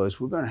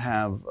because we're going to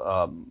have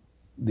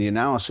the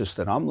analysis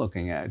that I'm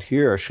looking at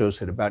here shows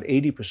that about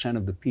 80%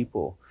 of the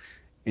people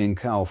in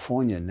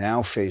California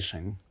now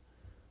facing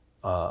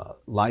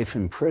life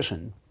in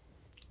prison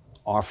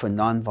are for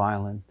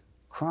nonviolent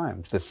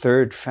crimes. The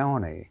third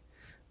felony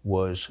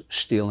was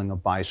stealing a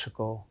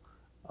bicycle.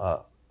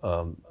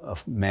 A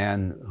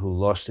man who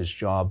lost his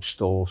job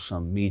stole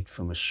some meat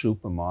from a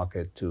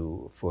supermarket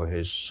for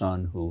his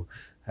son who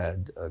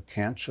had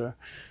cancer.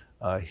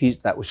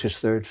 That was his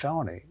third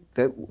felony.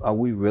 Are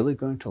we really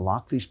going to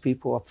lock these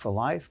people up for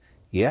life?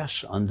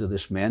 Yes, under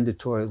this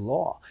mandatory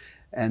law.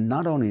 And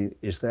not only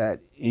is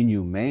that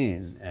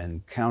inhumane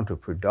and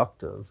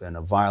counterproductive and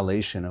a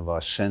violation of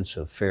our sense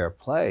of fair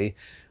play,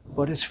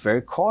 but it's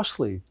very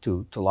costly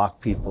to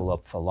lock people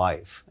up for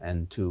life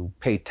and to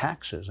pay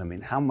taxes. I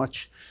mean, how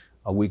much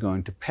are we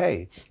going to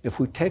pay? If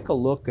we take a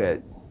look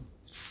at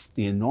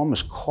the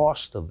enormous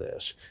cost of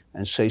this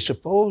and say,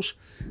 suppose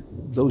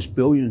those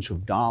billions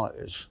of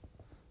dollars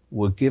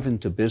were given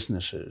to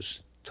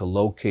businesses to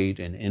locate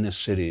in inner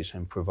cities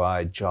and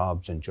provide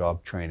jobs and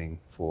job training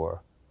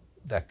for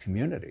that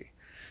community.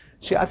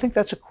 See, I think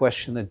that's a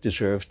question that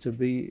deserves to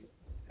be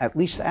at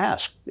least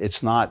asked.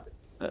 It's not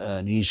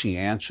an easy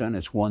answer, and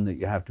it's one that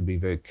you have to be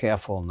very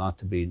careful not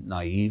to be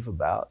naive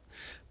about.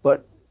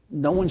 But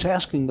no one's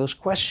asking those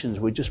questions.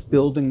 We're just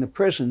building the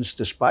prisons,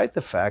 despite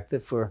the fact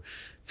that for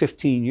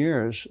 15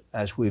 years,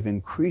 as we've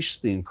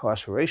increased the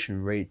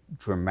incarceration rate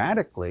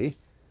dramatically,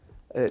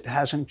 it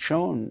hasn't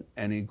shown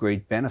any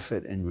great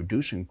benefit in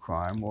reducing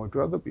crime or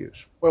drug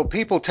abuse. Well,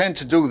 people tend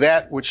to do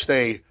that which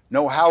they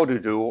know how to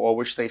do or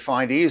which they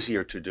find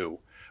easier to do.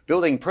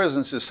 Building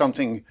prisons is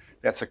something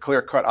that's a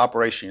clear-cut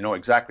operation. You know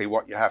exactly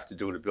what you have to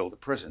do to build a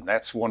prison.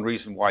 That's one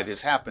reason why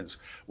this happens.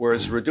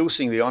 Whereas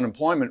reducing the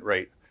unemployment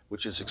rate,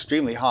 which is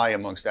extremely high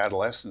amongst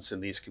adolescents in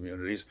these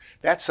communities,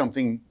 that's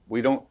something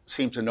we don't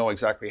seem to know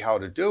exactly how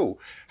to do.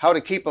 How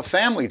to keep a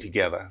family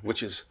together,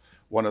 which is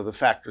one of the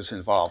factors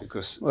involved.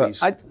 Because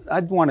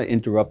I'd want to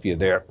interrupt you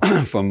there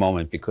for a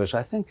moment, because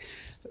I think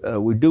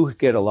we do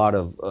get a lot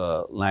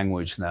of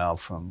language now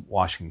from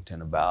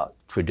Washington about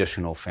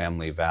traditional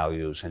family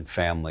values and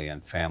family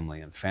and family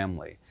and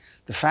family.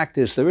 The fact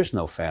is, there is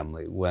no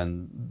family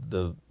when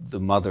the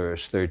mother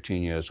is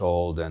 13 years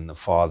old and the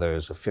father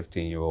is a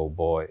 15-year-old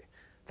boy.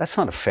 That's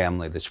not a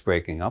family that's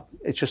breaking up.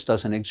 It just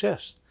doesn't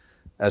exist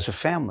as a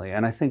family.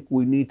 And I think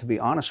we need to be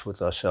honest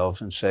with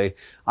ourselves and say,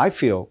 I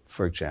feel,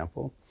 for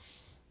example,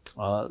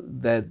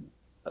 that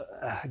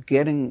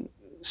getting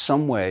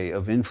some way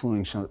of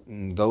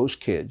influencing those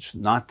kids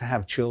not to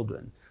have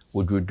children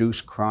would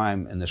reduce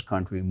crime in this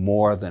country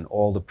more than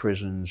all the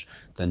prisons,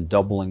 than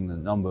doubling the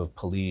number of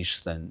police,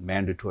 than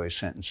mandatory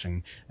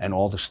sentencing, and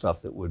all the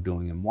stuff that we're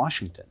doing in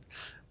Washington.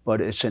 But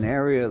it's an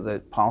area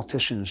that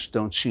politicians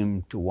don't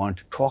seem to want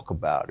to talk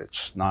about.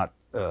 It's not,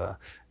 I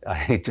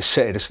hate to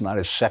say it, it's not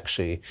as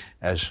sexy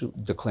as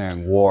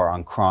declaring war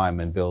on crime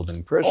and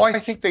building prisons. Oh, I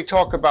think they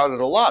talk about it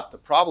a lot. The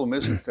problem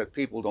isn't that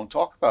people don't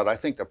talk about it. I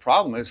think the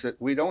problem is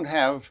that we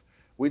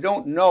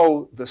don't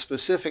know the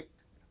specific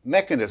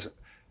mechanism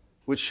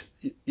which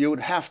you would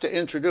have to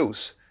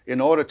introduce in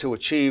order to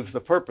achieve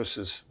the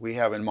purposes we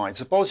have in mind.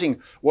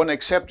 Supposing one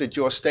accepted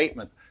your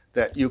statement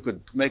that you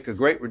could make a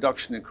great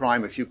reduction in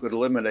crime if you could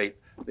eliminate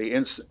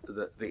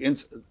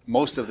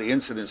most of the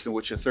incidents in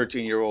which a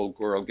 13-year-old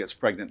girl gets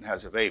pregnant and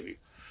has a baby.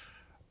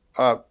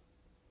 How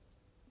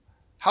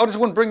does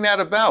one bring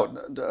that about?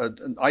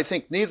 I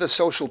think neither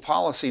social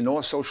policy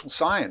nor social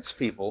science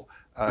people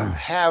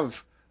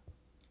have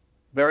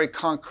very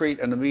concrete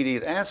and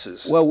immediate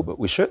answers. Well, but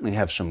we certainly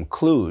have some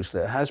clues.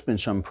 There has been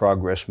some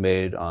progress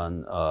made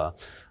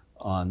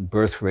on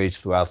birth rates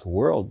throughout the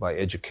world by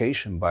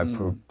education, by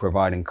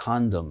providing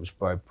condoms,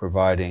 by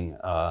providing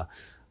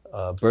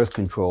birth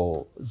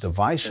control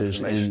devices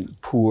in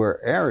poor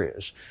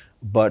areas.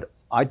 But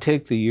I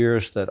take the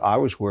years that I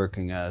was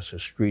working as a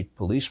street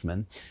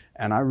policeman,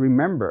 and I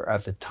remember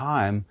at the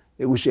time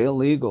it was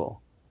illegal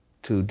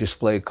to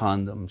display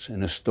condoms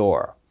in a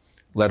store,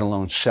 let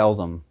alone sell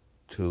them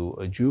to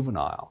a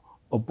juvenile.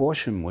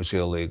 Abortion was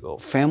illegal.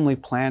 Family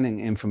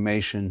planning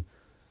information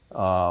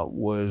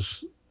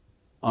was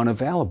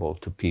unavailable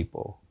to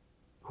people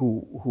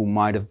who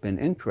might have been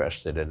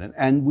interested in it.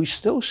 And we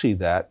still see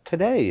that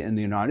today in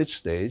the United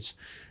States.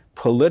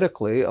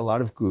 Politically, a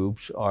lot of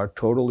groups are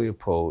totally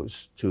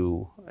opposed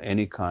to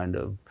any kind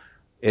of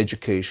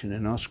education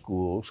in our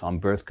schools on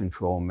birth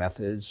control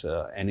methods,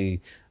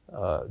 any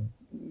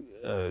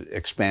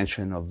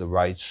expansion of the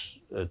rights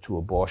to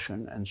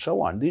abortion, and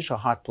so on. These are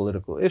hot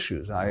political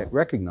issues. I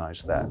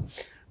recognize that.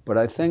 But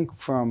I think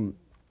from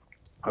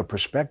a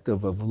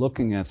perspective of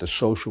looking at the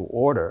social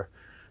order,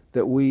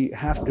 that we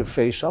have to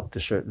face up to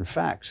certain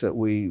facts, that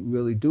we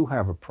really do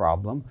have a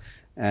problem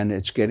and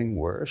it's getting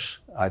worse.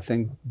 I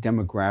think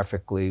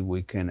demographically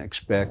we can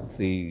expect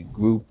the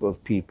group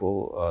of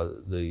people,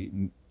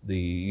 the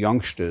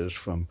youngsters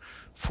from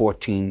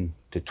 14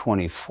 to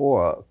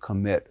 24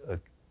 commit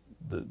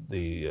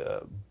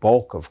the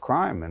bulk of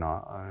crime in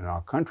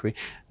our country.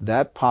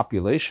 That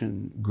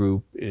population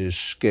group is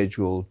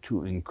scheduled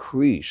to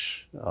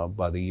increase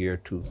by the year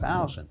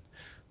 2000.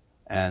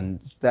 And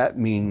that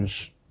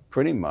means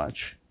pretty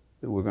much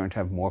that we're going to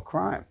have more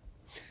crime.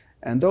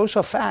 And those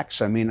are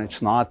facts. I mean, it's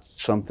not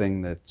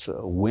something that's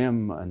a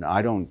whim, and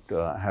I don't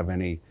have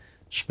any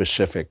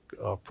specific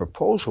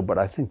proposal, but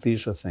I think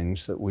these are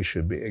things that we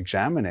should be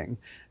examining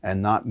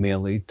and not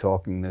merely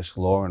talking this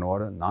law and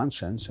order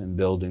nonsense and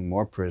building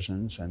more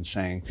prisons and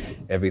saying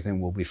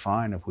everything will be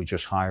fine if we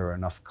just hire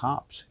enough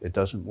cops. It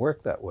doesn't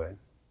work that way.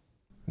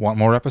 Want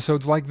more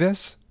episodes like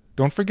this?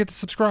 Don't forget to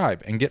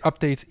subscribe and get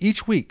updates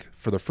each week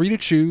for the Free to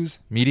Choose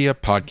Media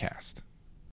Podcast.